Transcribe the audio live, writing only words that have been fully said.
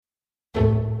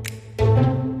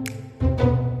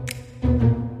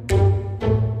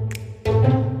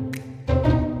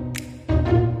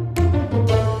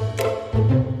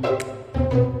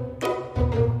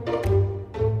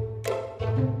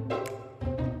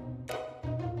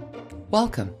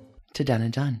Welcome to Done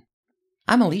and Done.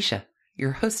 I'm Alicia,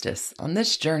 your hostess on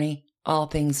this journey, all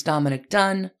things Dominic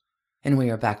Dunne, and we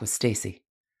are back with Stacy,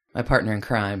 my partner in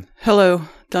crime. Hello,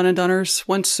 Done and Dunners.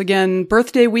 Once again,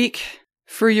 birthday week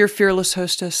for your fearless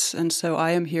hostess, and so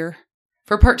I am here.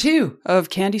 For part 2 of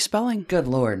Candy Spelling. Good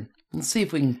Lord. Let's see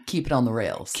if we can keep it on the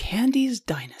rails. Candy's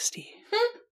Dynasty.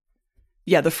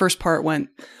 Yeah, the first part went...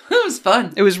 It was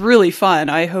fun. It was really fun.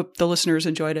 I hope the listeners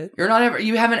enjoyed it.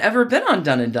 You haven't ever been on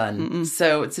Done and Done,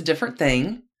 so it's a different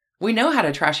thing. We know how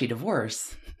to trashy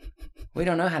divorce. We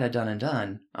don't know how to Done and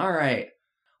Done. All right.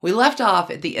 We left off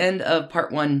at the end of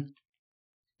part 1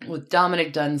 with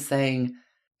Dominic Dunne saying,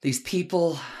 these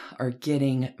people are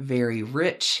getting very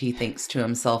rich, he thinks to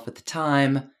himself at the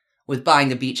time, with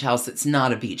buying a beach house. It's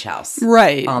not a beach house.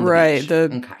 Right. Beach.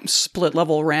 The split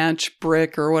level ranch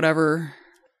brick or whatever.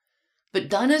 But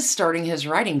Dunne is starting his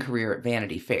writing career at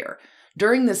Vanity Fair.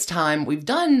 During this time, we've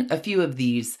done a few of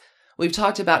these. We've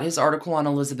talked about his article on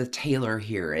Elizabeth Taylor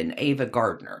here and Ava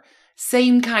Gardner.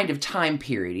 Same kind of time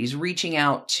period. He's reaching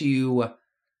out to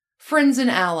friends and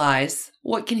allies.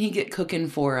 What can he get cooking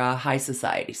for high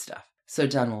society stuff? So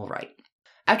Dunne will write.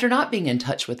 After not being in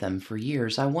touch with them for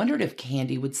years, I wondered if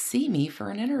Candy would see me for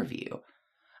an interview.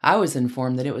 I was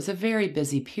informed that it was a very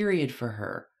busy period for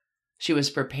her. She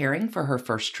was preparing for her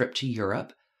first trip to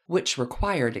Europe, which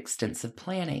required extensive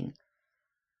planning.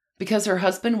 Because her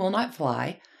husband will not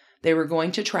fly, they were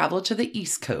going to travel to the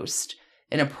East Coast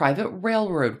in a private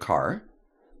railroad car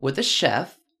with a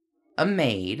chef, a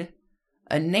maid,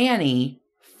 a nanny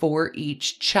for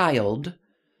each child,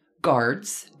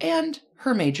 guards, and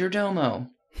her major domo.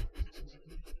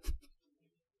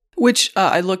 Which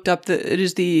I looked up. It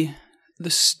is the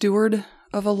steward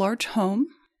of a large home.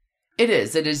 It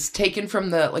is. It is taken from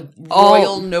the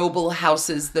royal noble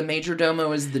houses. The major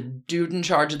domo is the dude in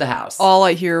charge of the house. All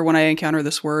I hear when I encounter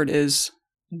this word is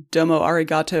domo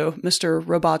arigato, Mr.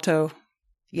 Roboto.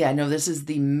 Yeah, no, this is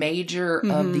the major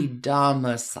of the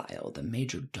domicile, the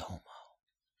major domo.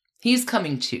 He's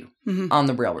coming too on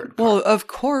the railroad car. Well, of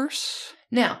course.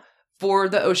 Now, for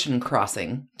the ocean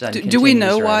crossing, do we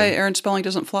know why Aaron Spelling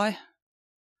doesn't fly?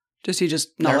 Does he just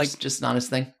not just not his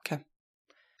thing? Okay.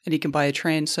 And he can buy a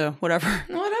train, so whatever.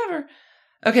 Whatever.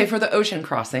 Okay, for the ocean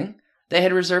crossing, they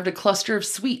had reserved a cluster of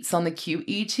suites on the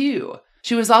QE2.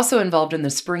 She was also involved in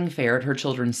the spring fair at her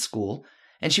children's school,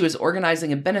 and she was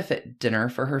organizing a benefit dinner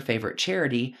for her favorite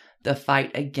charity, the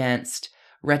fight against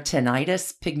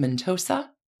retinitis pigmentosa.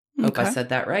 Hope I said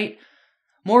that right.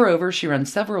 Moreover, she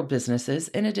runs several businesses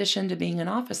in addition to being an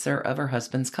officer of her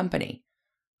husband's company.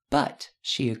 But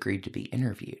she agreed to be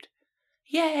interviewed.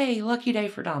 Yay, lucky day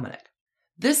for Dominic.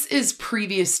 This is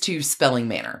previous to Spelling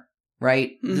Manor,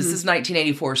 right? This is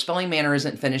 1984. Spelling Manor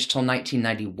isn't finished till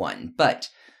 1991, but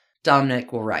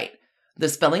Dominic will write, the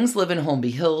Spellings live in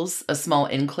Holmby Hills, a small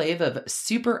enclave of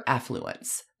super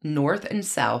affluence, north and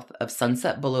south of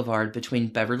Sunset Boulevard between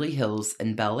Beverly Hills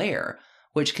and Bel Air,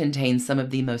 which contains some of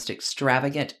the most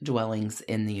extravagant dwellings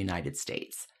in the United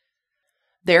States.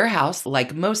 Their house,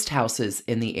 like most houses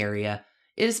in the area,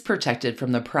 is protected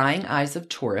from the prying eyes of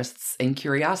tourists and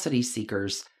curiosity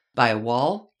seekers by a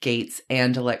wall, gates,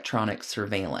 and electronic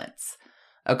surveillance.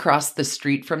 Across the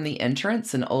street from the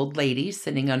entrance, an old lady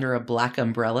sitting under a black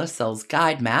umbrella sells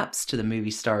guide maps to the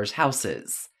movie stars'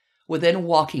 houses. Within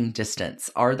walking distance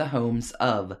are the homes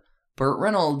of Burt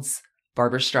Reynolds,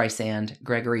 Barbra Streisand,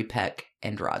 Gregory Peck,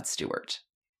 and Rod Stewart.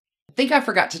 I think I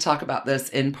forgot to talk about this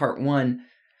in part 1.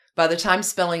 By the time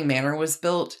Spelling Manor was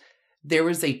built, there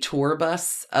was a tour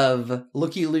bus of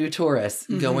looky-loo tourists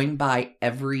going by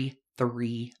every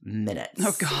 3 minutes.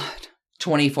 Oh, God.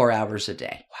 24 hours a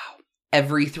day. Wow.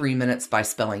 Every 3 minutes by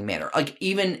Spelling Manor.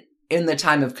 Even in the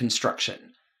time of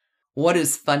construction. What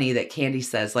is funny that Candy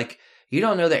says, you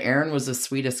don't know that Aaron was the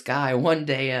sweetest guy. One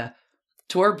day, a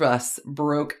tour bus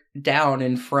broke down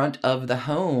in front of the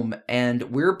home, and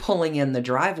we're pulling in the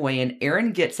driveway, and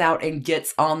Aaron gets out and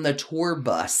gets on the tour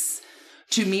bus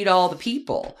to meet all the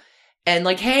people. And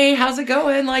hey, how's it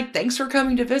going? Thanks for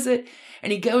coming to visit.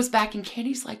 And he goes back and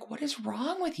Candy's like, what is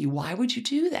wrong with you? Why would you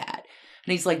do that?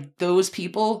 And he's like, those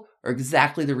people are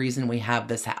exactly the reason we have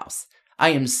this house. I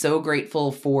am so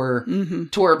grateful for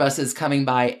tour buses coming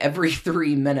by every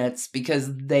 3 minutes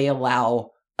because they allow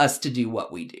us to do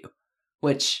what we do.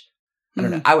 Which, I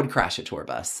don't know, I would crash a tour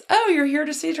bus. Oh, you're here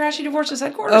to see Trashy Divorce's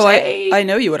headquarters? Oh, hey. I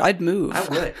know you would. I'd move. I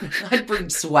would. I'd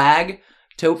bring swag,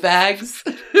 tote bags.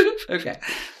 Okay.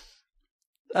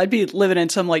 I'd be living in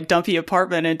some dumpy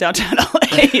apartment in downtown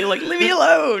LA. Leave me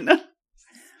alone.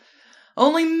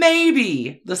 Only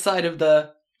maybe the side of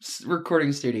the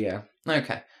recording studio.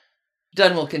 Okay.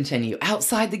 Dunn will continue.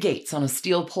 Outside the gates on a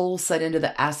steel pole set into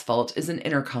the asphalt is an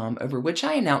intercom over which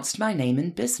I announced my name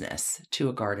and business to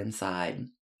a guard inside.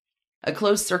 A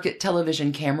closed-circuit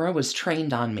television camera was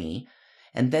trained on me,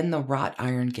 and then the wrought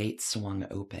iron gate swung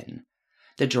open.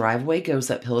 The driveway goes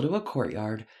uphill to a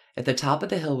courtyard. At the top of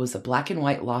the hill was a black and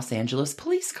white Los Angeles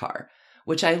police car,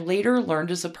 which I later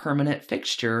learned is a permanent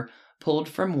fixture pulled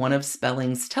from one of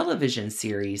Spelling's television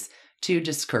series to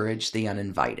discourage the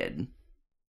uninvited.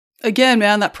 Again,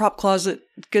 man, that prop closet,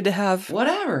 good to have.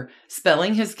 Whatever.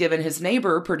 Spelling has given his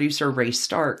neighbor, producer Ray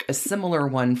Stark, a similar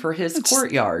one for his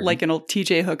courtyard. Like an old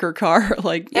TJ Hooker car.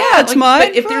 Like, yeah, it's mine.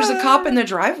 But if there's a cop in the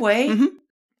driveway.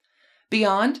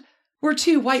 Beyond were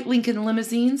 2 white Lincoln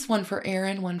limousines, one for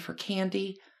Aaron, one for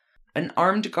Candy. An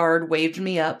armed guard waved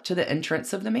me up to the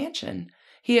entrance of the mansion.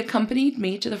 He accompanied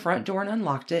me to the front door and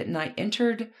unlocked it, and I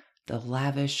entered the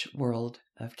lavish world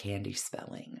of Candy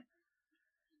Spelling.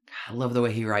 I love the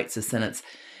way he writes this sentence.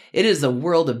 It is a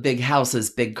world of big houses,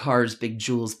 big cars, big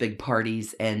jewels, big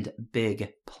parties, and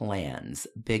big plans.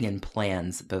 Big and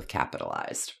plans, both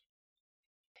capitalized.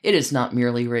 It is not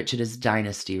merely rich, it is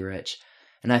dynasty rich.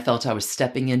 And I felt I was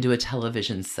stepping into a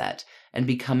television set and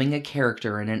becoming a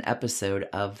character in an episode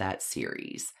of that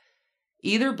series.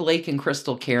 Either Blake and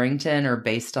Crystal Carrington are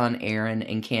based on Aaron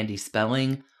and Candy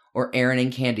Spelling, or Aaron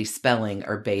and Candy Spelling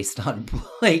are based on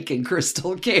Blake and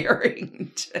Crystal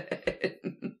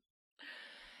Carrington.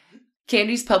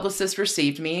 Candy's publicist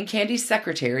received me, and Candy's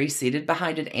secretary, seated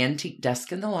behind an antique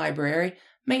desk in the library,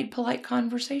 made polite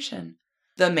conversation.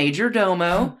 The major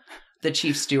domo, the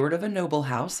chief steward of a noble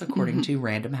house, according to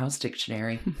Random House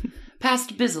Dictionary,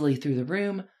 passed busily through the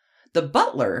room. The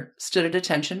butler stood at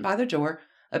attention by the door,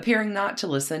 appearing not to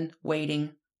listen,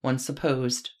 waiting, one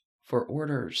supposed, for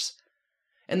orders.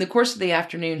 In the course of the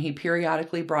afternoon, he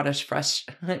periodically brought us fresh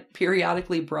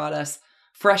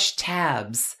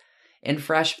tabs in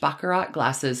fresh Baccarat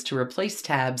glasses to replace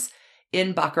tabs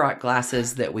in Baccarat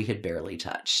glasses that we had barely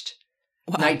touched.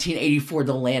 Wow. 1984,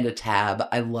 the land of tab.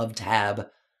 I love tab.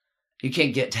 You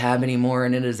can't get tab anymore,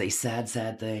 and it is a sad,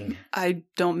 sad thing. I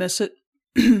don't miss it.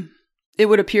 It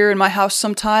would appear in my house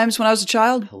sometimes when I was a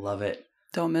child. I love it.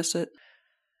 Don't miss it.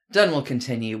 Dunn will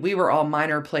continue. We were all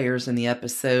minor players in the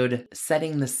episode,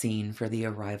 setting the scene for the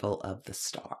arrival of the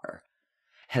star.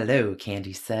 Hello,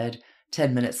 Candy said,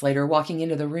 10 minutes later, walking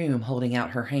into the room, holding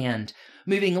out her hand,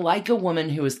 moving like a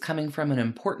woman who is coming from an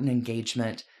important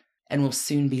engagement and will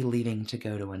soon be leaving to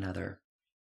go to another.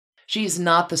 She is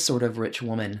not the sort of rich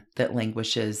woman that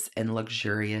languishes in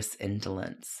luxurious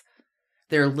indolence.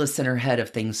 There lists in her head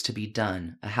of things to be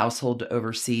done, a household to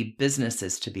oversee,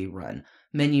 businesses to be run,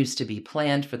 menus to be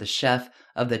planned for the chef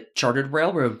of the chartered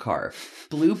railroad car,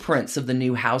 blueprints of the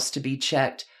new house to be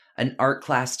checked, an art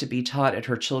class to be taught at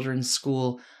her children's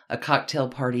school, a cocktail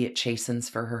party at Chasen's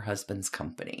for her husband's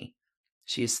company.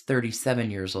 She is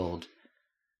 37 years old.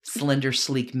 Slender,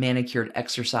 sleek, manicured,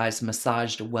 exercised,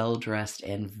 massaged, well-dressed,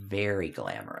 and very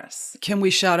glamorous. Can we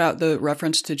shout out the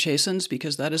reference to Chasen's?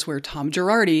 Because that is where Tom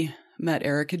Girardi met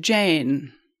Erika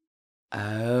Jayne.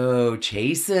 Oh,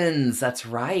 Chasen's. That's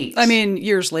right. I mean,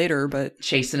 years later, but...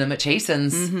 Chasing him at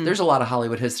Chasen's. Mm-hmm. There's a lot of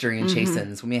Hollywood history in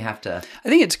Chasen's. We may have to... I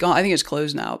think it's gone. I think it's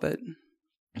closed now, but...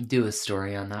 do a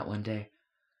story on that one day.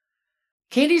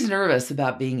 Candy's nervous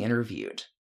about being interviewed.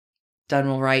 Dunn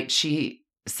will write, she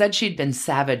said she'd been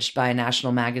savaged by a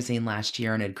national magazine last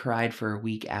year and had cried for a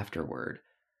week afterward.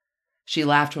 She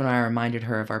laughed when I reminded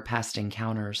her of our past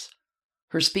encounters.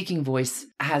 Her speaking voice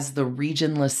has the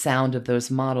regionless sound of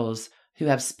those models who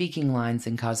have speaking lines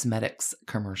in cosmetics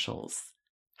commercials.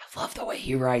 I love the way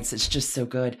he writes. It's just so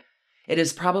good. It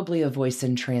is probably a voice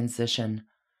in transition.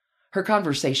 Her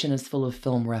conversation is full of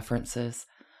film references.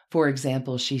 For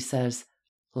example, she says,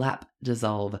 lap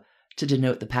dissolve, to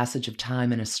denote the passage of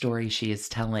time in a story she is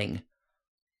telling.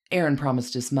 Aaron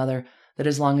promised his mother that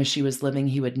as long as she was living,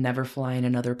 he would never fly in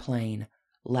another plane.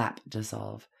 Lap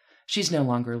dissolve. She's no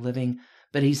longer living,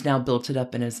 but he's now built it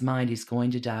up in his mind. He's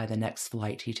going to die the next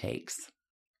flight he takes.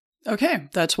 Okay,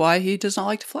 that's why he does not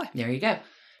like to fly. There you go.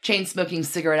 Chain smoking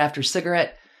cigarette after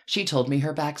cigarette. She told me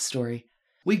her backstory.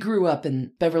 We grew up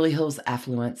in Beverly Hills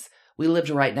affluence. We lived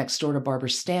right next door to Barbara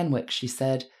Stanwyck, she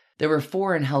said. There were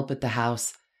 4 in help at the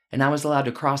house, and I was allowed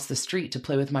to cross the street to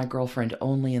play with my girlfriend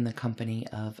only in the company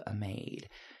of a maid.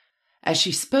 As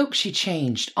she spoke, she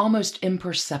changed, almost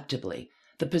imperceptibly,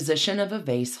 the position of a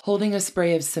vase holding a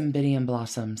spray of cymbidium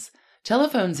blossoms.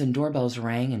 Telephones and doorbells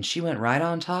rang, and she went right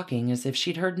on talking as if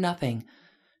she'd heard nothing,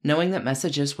 knowing that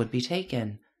messages would be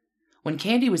taken. When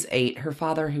Candy was 8, her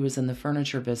father, who was in the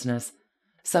furniture business,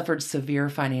 suffered severe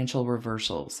financial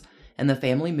reversals, and the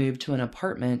family moved to an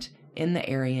apartment in the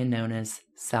area known as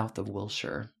South of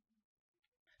Wilshire.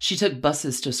 She took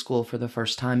buses to school for the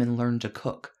first time and learned to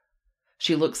cook.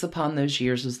 She looks upon those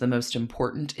years as the most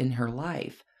important in her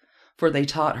life, for they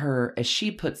taught her, as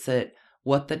she puts it,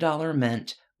 what the dollar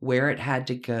meant, where it had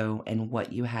to go, and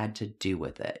what you had to do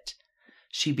with it.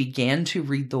 She began to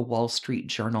read the Wall Street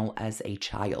Journal as a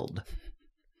child.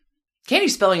 Candy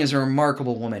Spelling is a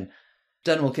remarkable woman.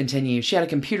 Dunn will continue. She had a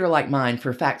computer-like mind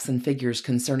for facts and figures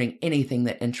concerning anything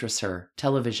that interests her: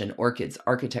 television, orchids,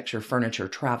 architecture, furniture,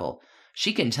 travel.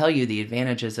 She can tell you the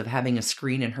advantages of having a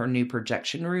screen in her new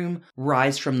projection room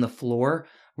rise from the floor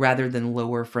rather than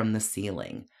lower from the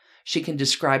ceiling. She can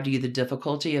describe to you the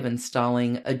difficulty of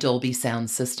installing a Dolby sound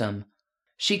system.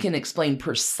 She can explain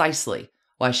precisely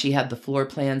why she had the floor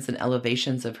plans and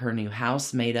elevations of her new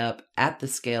house made up at the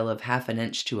scale of 1/2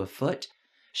 inch to a foot.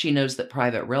 She knows that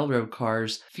private railroad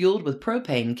cars fueled with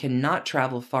propane cannot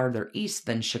travel farther east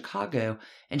than Chicago,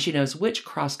 and she knows which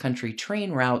cross-country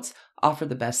train routes offer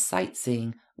the best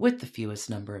sightseeing with the fewest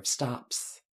number of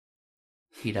stops.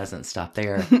 He doesn't stop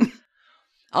there.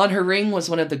 On her ring was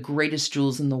one of the greatest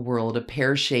jewels in the world, a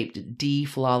pear-shaped D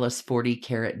flawless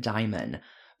 40-carat diamond,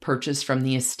 purchased from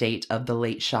the estate of the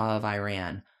late Shah of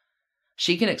Iran.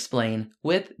 She can explain,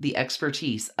 with the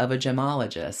expertise of a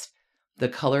gemologist, the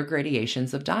color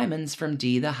gradations of diamonds from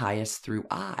D the highest through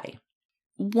I.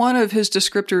 One of his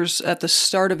descriptors at the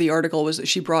start of the article was that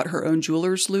she brought her own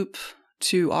jeweler's loupe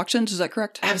to auctions. Is that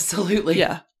correct? Absolutely.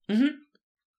 Yeah. Mm-hmm.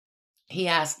 He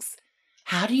asks,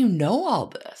 "How do you know all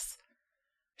this?"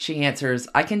 She answers,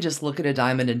 "I can just look at a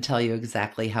diamond and tell you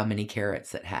exactly how many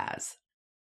carats it has."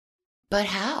 "But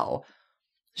how?"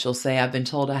 She'll say, "I've been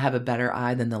told I have a better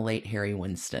eye than the late Harry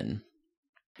Winston."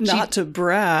 Not to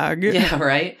brag. Yeah,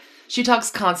 right? She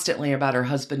talks constantly about her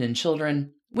husband and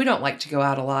children. "We don't like to go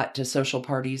out a lot to social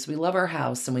parties. We love our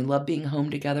house and we love being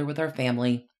home together with our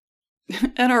family."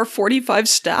 And our 45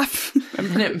 staff.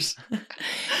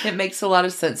 It makes a lot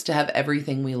of sense to have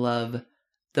everything we love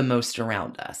the most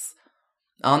around us.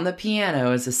 On the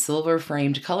piano is a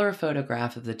silver-framed color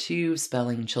photograph of the two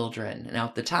Spelling children. Now,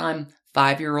 at the time,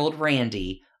 5-year-old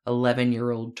Randy,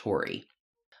 11-year-old Tori,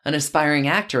 an aspiring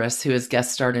actress who has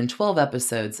guest starred in 12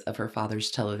 episodes of her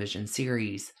father's television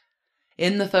series.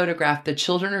 In the photograph, the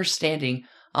children are standing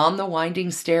on the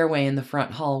winding stairway in the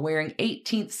front hall wearing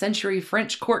 18th century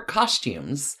French court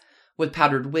costumes with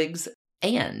powdered wigs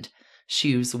and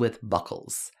shoes with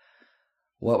buckles.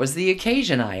 "What was the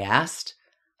occasion?" I asked.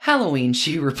 "Halloween,"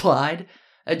 she replied,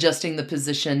 adjusting the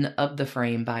position of the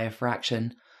frame by a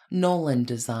fraction. "Nolan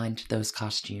designed those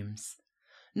costumes."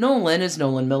 Nolan is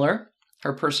Nolan Miller,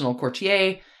 her personal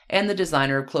courtier, and the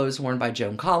designer of clothes worn by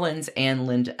Joan Collins and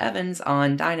Linda Evans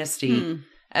on Dynasty,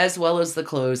 as well as the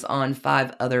clothes on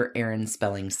 5 other Aaron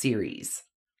Spelling series.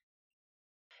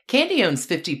 Candy owns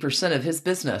 50% of his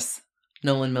business,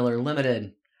 Nolan Miller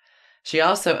Limited. She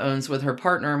also owns with her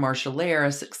partner, Marsha Lair,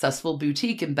 a successful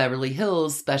boutique in Beverly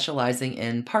Hills specializing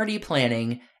in party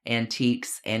planning,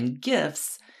 antiques, and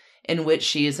gifts, in which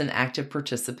she is an active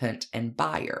participant and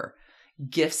buyer.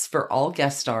 Gifts for all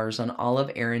guest stars on all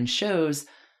of Aaron's shows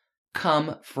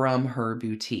come from her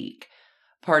boutique.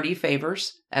 Party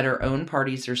favors at her own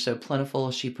parties are so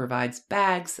plentiful, she provides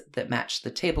bags that match the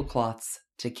tablecloths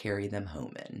to carry them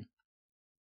home in.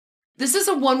 This is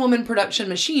a one-woman production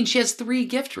machine. She has 3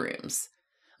 gift rooms.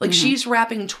 She's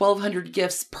wrapping 1,200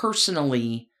 gifts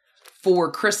personally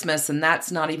for Christmas, and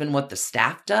that's not even what the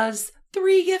staff does.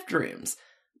 3 gift rooms.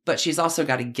 But she's also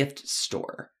got a gift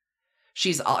store.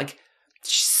 She's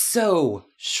so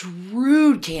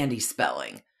shrewd, Candy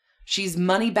Spelling. She's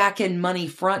money back end, money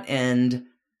front end,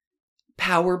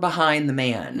 power behind the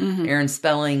man. Aaron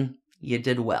Spelling, you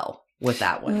did well with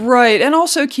that one. Right. And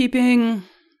also keeping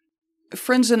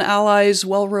friends and allies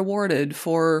well rewarded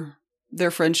for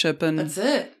their friendship and that's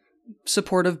it.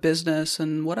 Support of business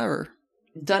and whatever.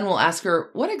 Dunn will ask her,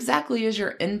 "What exactly is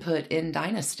your input in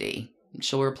Dynasty?"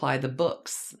 She'll reply, "The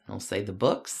books." He'll say, "The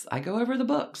books? I go over the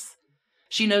books."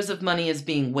 She knows if money is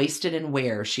being wasted and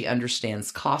where. She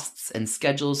understands costs and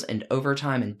schedules and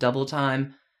overtime and double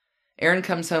time. Aaron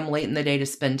comes home late in the day to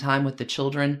spend time with the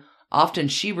children. Often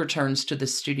she returns to the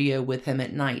studio with him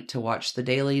at night to watch the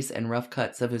dailies and rough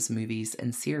cuts of his movies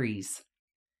and series.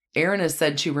 Aaron is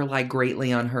said to rely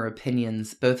greatly on her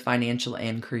opinions, both financial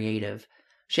and creative.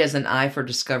 She has an eye for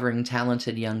discovering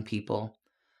talented young people.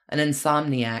 An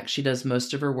insomniac, she does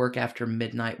most of her work after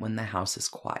midnight when the house is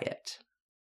quiet.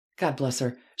 God bless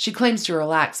her. She claims to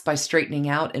relax by straightening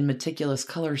out in meticulous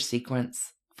color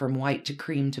sequence, from white to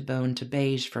cream to bone to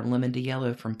beige, from lemon to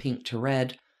yellow, from pink to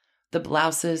red, the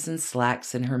blouses and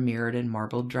slacks in her mirrored and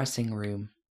marbled dressing room.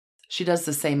 She does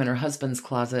the same in her husband's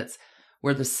closets,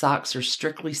 where the socks are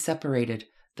strictly separated,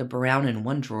 The brown in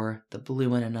one drawer, the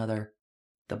blue in another,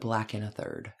 the black in a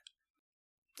third.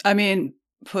 I mean,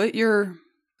 put your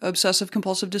obsessive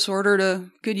compulsive disorder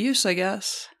to good use, I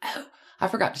guess. Oh, I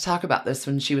forgot to talk about this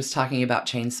when she was talking about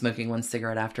chain smoking one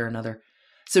cigarette after another.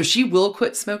 So she will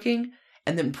quit smoking,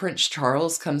 and then Prince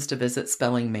Charles comes to visit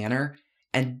Spelling Manor,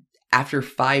 and after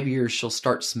 5 years, she'll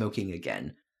start smoking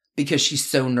again because she's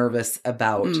so nervous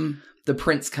about the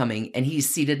prince coming, and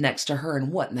he's seated next to her,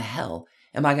 and what in the hell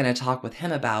am I going to talk with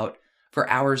him about for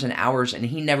hours and hours? And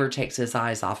he never takes his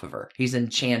eyes off of her. He's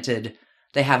enchanted.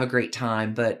 They have a great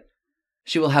time, but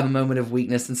she will have a moment of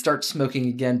weakness and start smoking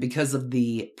again because of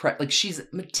the, like, she's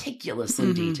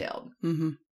meticulously detailed.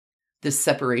 This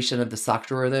separation of the sock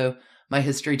drawer, though, my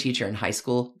history teacher in high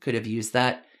school could have used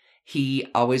that. He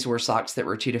always wore socks that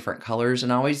were 2 different colors,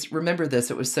 and I always remember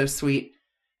this. It was so sweet.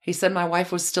 He said my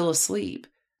wife was still asleep.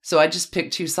 So I just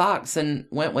picked 2 socks and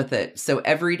went with it. So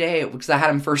every day, because I had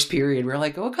him first period, we were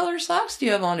like, what color socks do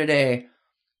you have on today?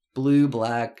 Blue,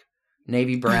 black,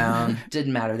 navy brown.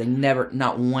 Didn't matter. They never,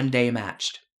 not one day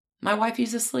matched. My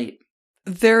wifey's asleep.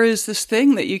 There is this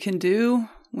thing that you can do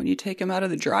when you take him out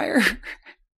of the dryer.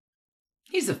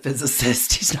 He's a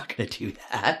physicist. He's not going to do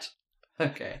that.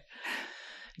 Okay.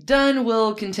 Dunn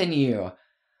will continue.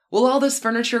 Will all this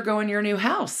furniture go in your new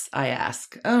house? I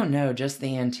ask. Oh no, just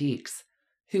the antiques.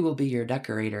 Who will be your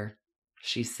decorator?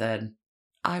 She said,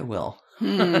 I will.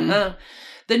 The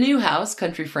new house,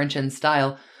 country French in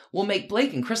style, will make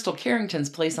Blake and Crystal Carrington's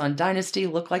place on Dynasty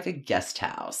look like a guest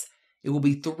house. It will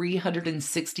be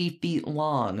 360 feet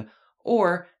long,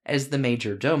 or, as the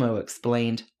major domo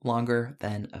explained, longer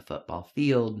than a football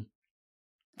field.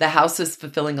 The house is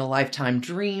fulfilling a lifetime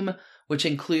dream, which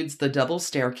includes the double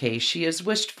staircase she has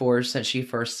wished for since she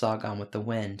first saw Gone with the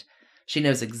Wind. She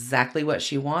knows exactly what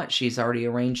she wants. She's already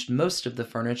arranged most of the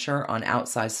furniture on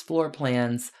outsized floor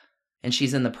plans, and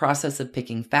she's in the process of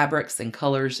picking fabrics and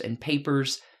colors and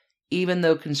papers, even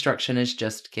though construction is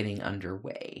just getting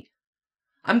underway.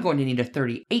 I'm going to need a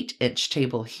 38-inch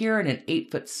table here and an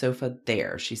 8-foot sofa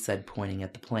there, she said, pointing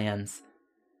at the plans.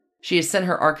 She has sent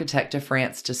her architect to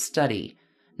France to study,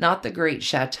 not the great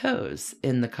chateaus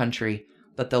in the country,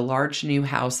 but the large new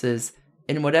houses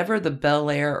in whatever the Bel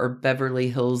Air or Beverly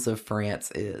Hills of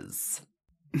France is.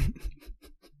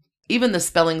 Even the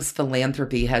Spellings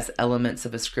philanthropy has elements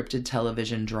of a scripted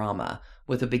television drama,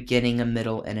 with a beginning, a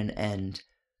middle, and an end.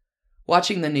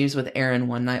 Watching the news with Aaron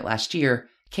one night last year,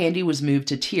 Candy was moved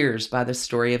to tears by the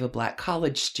story of a black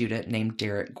college student named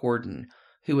Derek Gordon,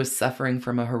 who was suffering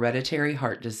from a hereditary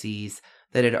heart disease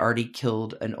that had already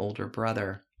killed an older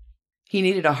brother. He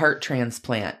needed a heart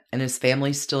transplant, and his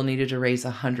family still needed to raise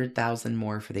 $100,000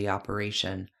 more for the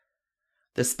operation.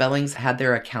 The Spellings had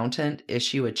their accountant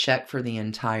issue a check for the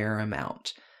entire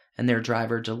amount, and their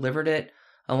driver delivered it,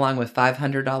 along with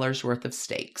 $500 worth of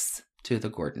steaks, to the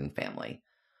Gordon family.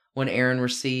 When Aaron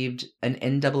received an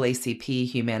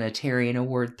NAACP Humanitarian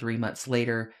Award 3 months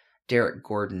later, Derek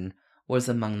Gordon was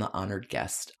among the honored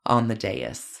guests on the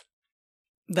dais.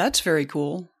 That's very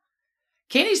cool.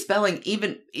 Candy Spelling,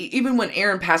 even when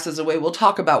Aaron passes away, we'll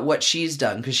talk about what she's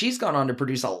done, because she's gone on to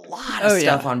produce a lot of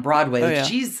stuff on Broadway.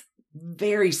 She's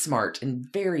very smart and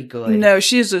very good. No,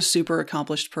 she's a super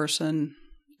accomplished person,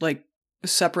 like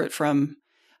separate from...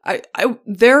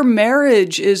 their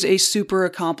marriage is a super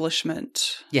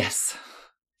accomplishment. Yes.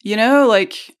 You know,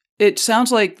 like, it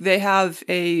sounds like they have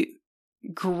a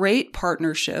great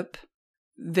partnership.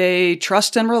 They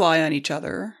trust and rely on each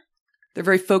other. They're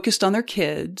very focused on their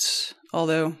kids,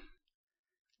 although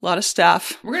a lot of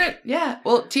staff.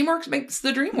 Well, teamwork makes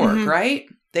the dream work, right?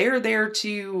 They're there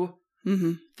to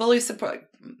fully support,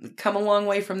 come a long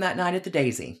way from that night at the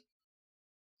Daisy.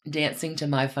 Dancing to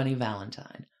My Funny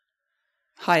Valentine.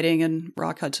 Hiding in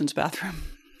Rock Hudson's bathroom.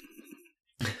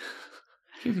 Can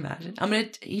you imagine?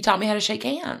 He taught me how to shake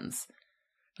hands.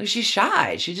 Like, she's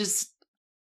shy. She just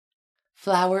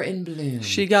flower in bloom.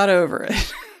 She got over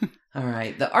it. All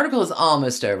right. The article is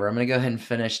almost over. I'm going to go ahead and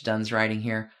finish Dunn's writing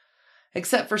here.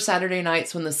 Except for Saturday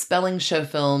nights when the Spelling show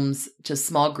films to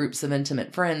small groups of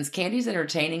intimate friends, Candy's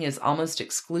entertaining is almost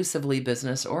exclusively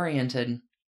business-oriented.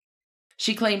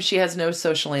 She claims she has no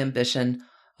social ambition,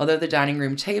 although the dining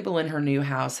room table in her new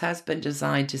house has been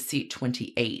designed to seat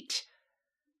 28.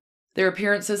 Their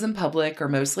appearances in public are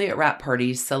mostly at wrap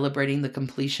parties celebrating the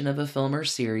completion of a film or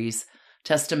series,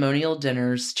 testimonial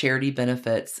dinners, charity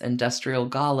benefits, industrial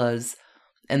galas,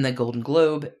 and the Golden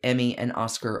Globe, Emmy, and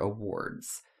Oscar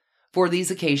awards. For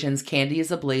these occasions, Candy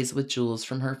is ablaze with jewels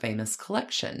from her famous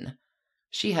collection.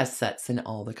 She has sets in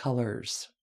all the colors.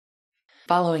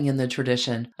 Following in the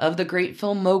tradition of the great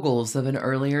film moguls of an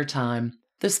earlier time,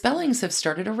 the Spellings have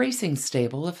started a racing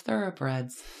stable of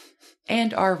thoroughbreds.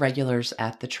 and are regulars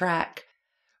at the track.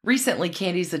 Recently,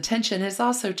 Candy's attention has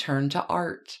also turned to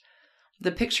art.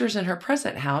 The pictures in her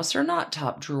present house are not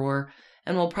top drawer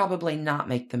and will probably not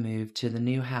make the move to the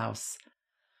new house.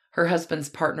 Her husband's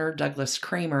partner, Douglas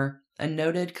Kramer, a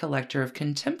noted collector of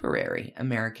contemporary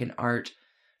American art,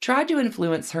 tried to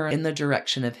influence her in the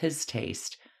direction of his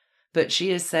taste, but she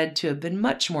is said to have been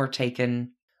much more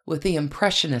taken with the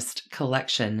Impressionist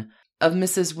collection of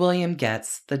Mrs. William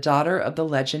Getz, the daughter of the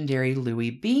legendary Louis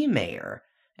B. Mayer,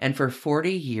 and for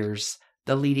 40 years,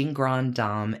 the leading grande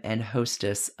dame and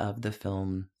hostess of the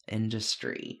film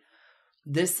industry.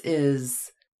 This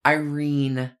is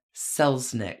Irene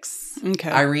Selznick's.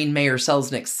 Okay. Irene Mayer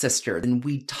Selznick's sister. And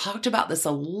we talked about this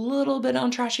a little bit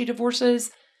on Trashy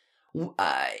Divorces.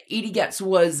 Edie Getz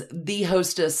was the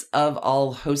hostess of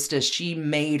all hostess. She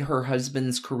made her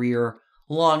husband's career,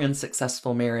 long and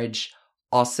successful marriage,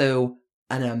 also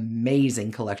an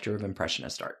amazing collector of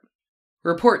Impressionist art.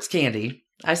 Reports Candy,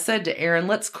 I said to Aaron,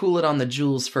 let's cool it on the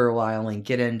jewels for a while and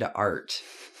get into art.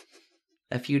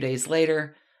 A few days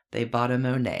later, they bought a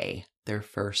Monet, their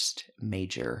first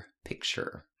major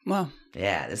picture. Wow.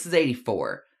 Yeah, this is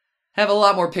 84. Have a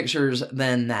lot more pictures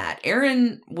than that.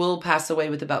 Aaron will pass away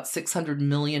with about $600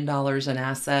 million in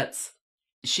assets.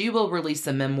 She will release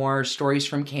a memoir, Stories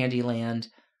from Candyland.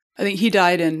 I think he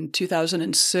died in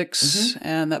 2006,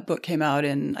 and that book came out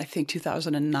in, I think,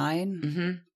 2009.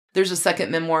 Mm-hmm. There's a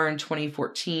second memoir in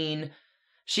 2014.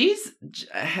 She's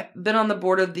been on the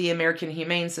board of the American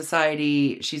Humane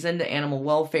Society. She's into animal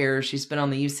welfare. She's been on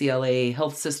the UCLA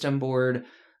Health System Board,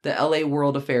 the LA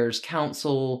World Affairs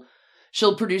Council.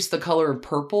 She'll produce The Color of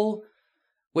Purple,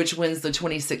 which wins the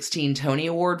 2016 Tony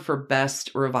Award for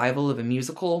Best Revival of a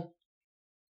Musical.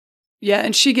 Yeah,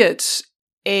 and she gets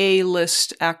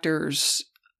A-list actors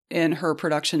in her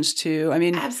productions too. I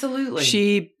mean, absolutely.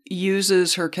 She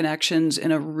uses her connections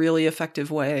in a really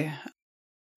effective way.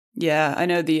 Yeah, I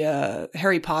know the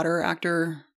Harry Potter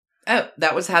actor. Oh,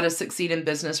 that was How to Succeed in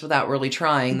Business Without Really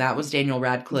Trying. That was Daniel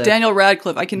Radcliffe. Daniel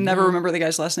Radcliffe. I can never remember the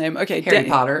guy's last name. Okay, Harry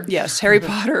Potter. Yes, Harry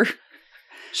Potter.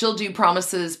 She'll do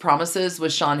Promises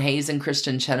with Sean Hayes and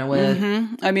Kristen Chenoweth.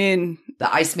 Mm-hmm. I mean,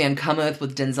 The Iceman Cometh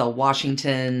with Denzel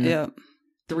Washington. Yeah.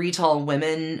 Three Tall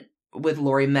Women with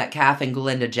Laurie Metcalf and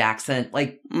Glenda Jackson.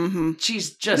 Like,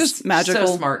 she's just magical.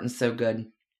 So smart and so good.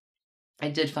 I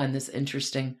did find this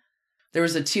interesting. There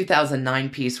was a 2009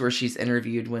 piece where she's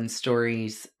interviewed when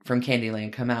Stories from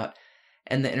Candyland come out.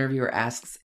 And the interviewer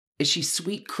asks, is she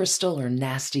sweet Crystal or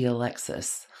nasty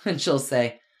Alexis? And she'll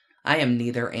say, I am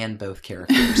neither and both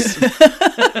characters.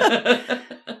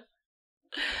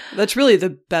 That's really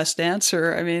the best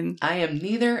answer. I mean, I am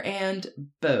neither and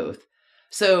both.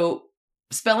 So,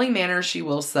 Spelling Manor, she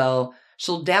will sell.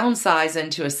 She'll downsize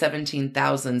into a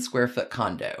 17,000 square foot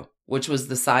condo, which was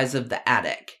the size of the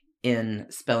attic in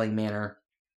Spelling Manor.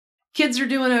 Kids are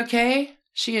doing okay.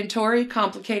 She and Tori,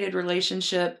 complicated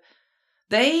relationship.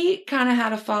 They kind of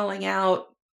had a falling out.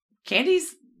 Candy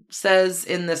says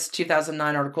in this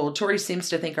 2009 article, Tori seems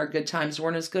to think our good times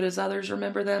weren't as good as others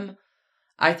remember them.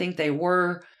 I think they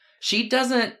were. She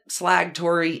doesn't slag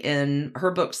Tori in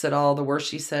her books at all. The worst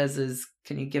she says is,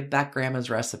 can you give back Grandma's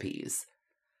recipes?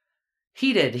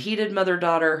 Heated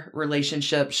mother-daughter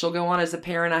relationship. She'll go on as a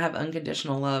parent. I have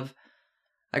unconditional love.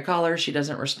 I call her. She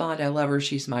doesn't respond. I love her.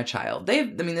 She's my child.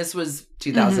 This was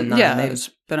 2009. Yeah, it's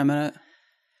been a minute.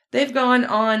 They've gone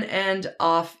on and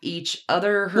off each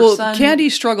other. Her son, Candy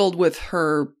struggled with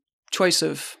her choice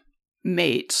of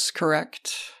mates,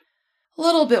 correct? A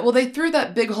little bit. Well, they threw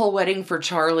that big whole wedding for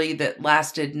Charlie that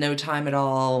lasted no time at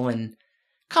all and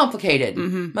complicated.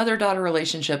 Mother-daughter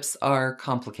relationships are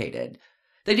complicated.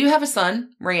 They do have a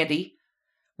son, Randy.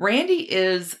 Randy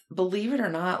is, believe it or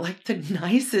not, like the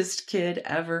nicest kid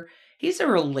ever. He's a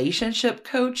relationship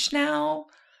coach now.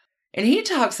 And he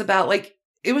talks about, like,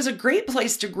 it was a great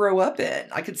place to grow up in.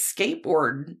 I could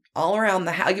skateboard all around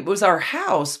the house. Like, it was our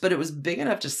house, but it was big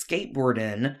enough to skateboard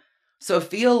in.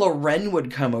 Sophia Loren would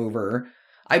come over.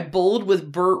 I bowled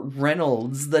with Burt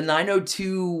Reynolds. The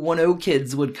 90210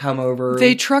 kids would come over.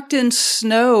 They trucked in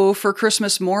snow for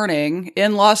Christmas morning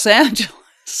in Los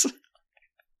Angeles.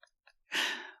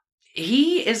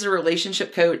 He is a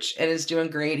relationship coach and is doing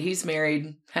great. He's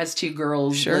married, has 2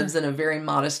 girls, lives in a very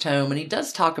modest home. And he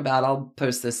does talk about, I'll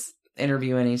post this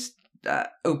interview and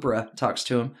Oprah talks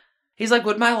to him. He's like,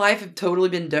 would my life have totally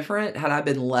been different had I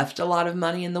been left a lot of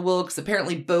money in the will? Because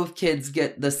apparently both kids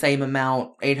get the same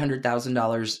amount,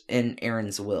 $800,000 in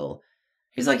Aaron's will.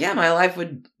 He's like, yeah, my life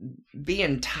would be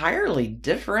entirely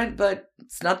different, but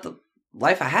it's not the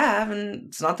life I have and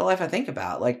it's not the life I think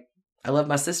about. Like, I love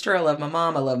my sister, I love my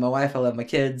mom, I love my wife, I love my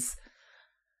kids.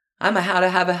 I'm a how to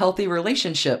have a healthy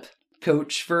relationship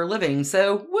coach for a living,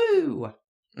 so woo!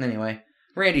 Anyway,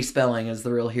 Randy Spelling is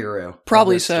the real hero.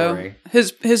 Probably so.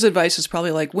 His advice is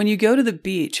probably like, when you go to the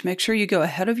beach, make sure you go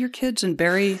ahead of your kids and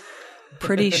bury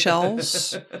pretty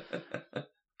shells.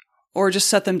 Or just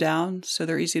set them down so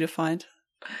they're easy to find.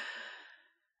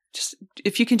 Just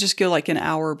if you can just go like an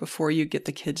hour before you get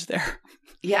the kids there.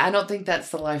 Yeah, I don't think that's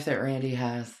the life that Randy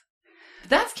has.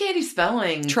 That's Candy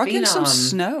Spelling. Truck in some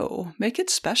snow. Make it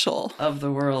special. Of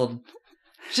the world.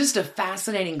 Just a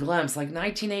fascinating glimpse. Like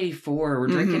 1984, we're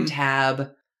drinking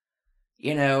Tab.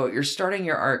 You know, you're starting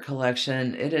your art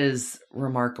collection. It is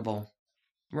remarkable.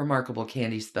 Remarkable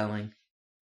Candy Spelling.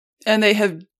 And they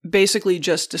have basically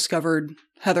just discovered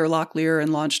Heather Locklear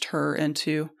and launched her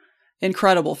into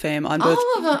incredible fame on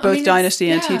both Dynasty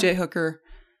and TJ Hooker.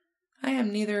 I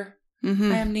am neither. I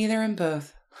am neither in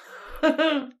both.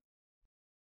 I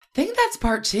think that's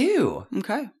part 2.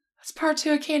 Okay. That's part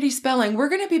 2 of Candy Spelling. We're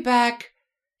going to be back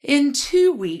in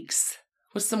 2 weeks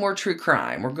with some more true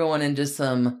crime. We're going into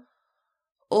some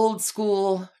old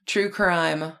school true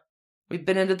crime. We've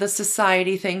been into the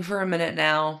society thing for a minute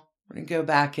now. We're going to go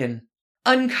back and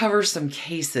uncover some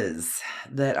cases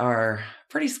that are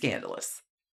pretty scandalous.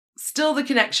 Still the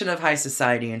connection of high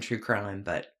society and true crime,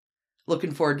 but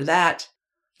looking forward to that.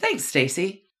 Thanks,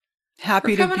 Stacey.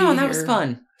 Happy to be here. That was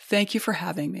fun. Thank you for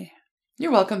having me.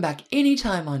 You're welcome back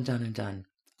anytime on Done and Done.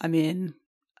 I mean,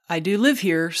 I do live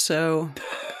here, so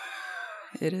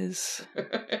it is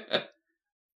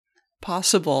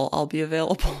possible I'll be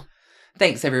available.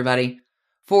 Thanks, everybody,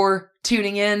 for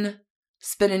tuning in,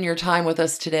 spending your time with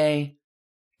us today.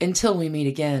 Until we meet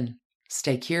again,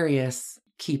 stay curious,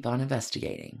 keep on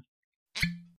investigating.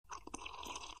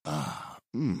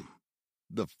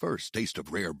 The first taste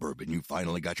of rare bourbon you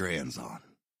finally got your hands on.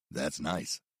 That's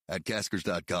nice. At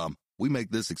Caskers.com, we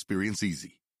make this experience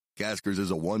easy. Caskers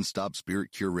is a one-stop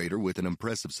spirit curator with an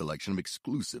impressive selection of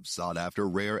exclusive, sought-after,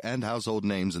 rare, and household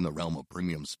names in the realm of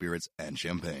premium spirits and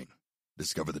champagne.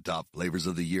 Discover the top flavors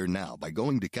of the year now by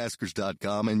going to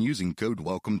Caskers.com and using code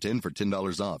WELCOME10 for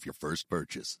 $10 off your first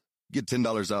purchase. Get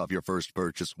 $10 off your first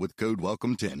purchase with code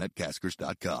WELCOME10 at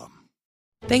Caskers.com.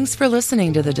 Thanks for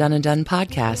listening to the Done and Done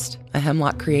podcast, a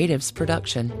Hemlock Creatives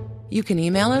production. You can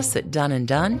email us at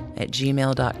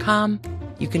doneanddone@gmail.com.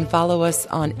 You can follow us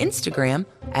on Instagram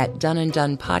at Done and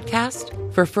Done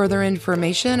Podcast. For further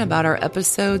information about our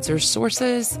episodes or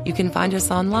sources, you can find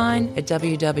us online at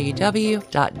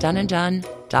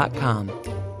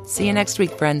www.doneanddone.com. See you next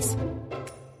week, friends.